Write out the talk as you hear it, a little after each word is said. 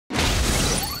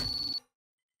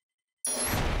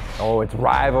Oh, it's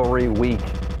rivalry week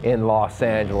in Los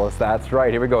Angeles. That's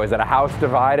right. Here we go. Is it a house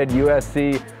divided?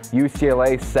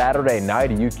 USC-UCLA Saturday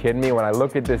night. Are you kidding me? When I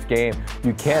look at this game,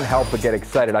 you can't help but get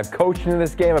excited. I've coached in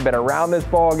this game. I've been around this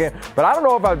ball game, but I don't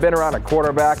know if I've been around a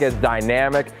quarterback as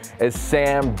dynamic as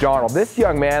Sam Darnold. This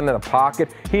young man in the pocket,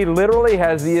 he literally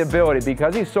has the ability,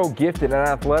 because he's so gifted and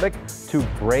athletic, to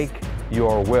break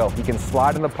your will. He can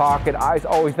slide in the pocket, eyes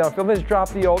always downfield. Let's drop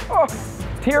the old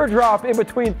teardrop in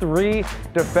between three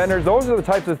defenders. Those are the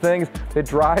types of things that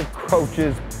drive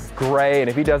coaches gray, and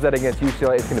if he does that against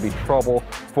UCLA, it's going to be trouble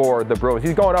for the Bruins.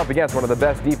 He's going up against one of the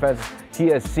best defenses he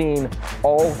has seen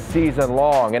all season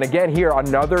long. And again here,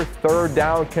 another third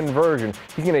down conversion.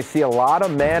 He's going to see a lot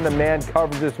of man-to-man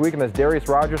coverage this week, and there's Darius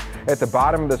Rogers at the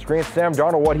bottom of the screen. Sam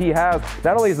Darnold, what he has,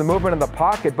 not only is the movement in the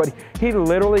pocket, but he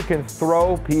literally can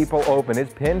throw people open.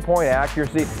 His pinpoint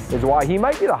accuracy is why he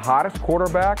might be the hottest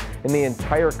quarterback in the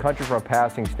entire country from a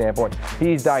passing standpoint.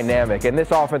 He's dynamic. And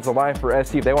this offensive line for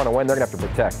SC, if they want to win, they're going to have to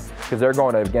protect, because they're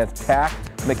going against Tack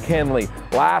McKinley.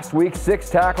 Last week, 6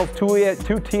 tackles, 2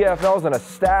 TFLs, and a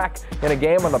stack in a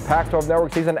game on the Pac-12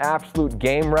 networks. He's an absolute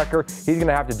game wrecker. He's going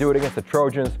to have to do it against the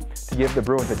Trojans to give the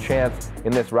Bruins a chance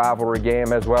in this rivalry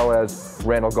game, as well as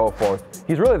Randall Goforth.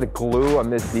 He's really the glue on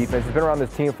this defense. He's been around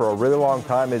this team for a really long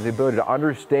time. His ability to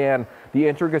understand the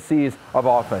intricacies of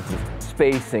offenses,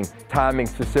 spacing, timing,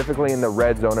 specifically in the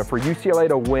red zone. And for UCLA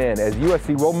to win, as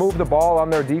USC will move the ball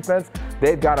on their defense,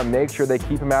 they've got to make sure they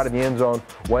keep him out of the end zone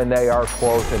when they are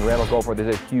close, and Randall Goforth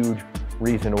is a huge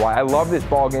reason why. I love this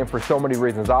ball game for so many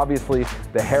reasons. Obviously,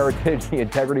 the heritage, the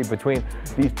integrity between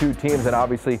these two teams, and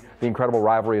obviously the incredible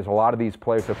rivalry as a lot of these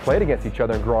players have played against each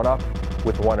other and grown up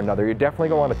with one another. You're definitely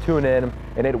going to want to tune in,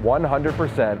 and it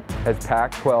 100% has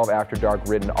Pac-12 After Dark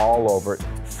written all over it.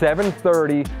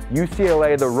 7:30,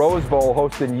 UCLA, the Rose Bowl,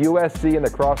 hosting USC in the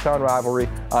Crosstown rivalry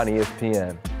on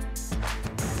ESPN.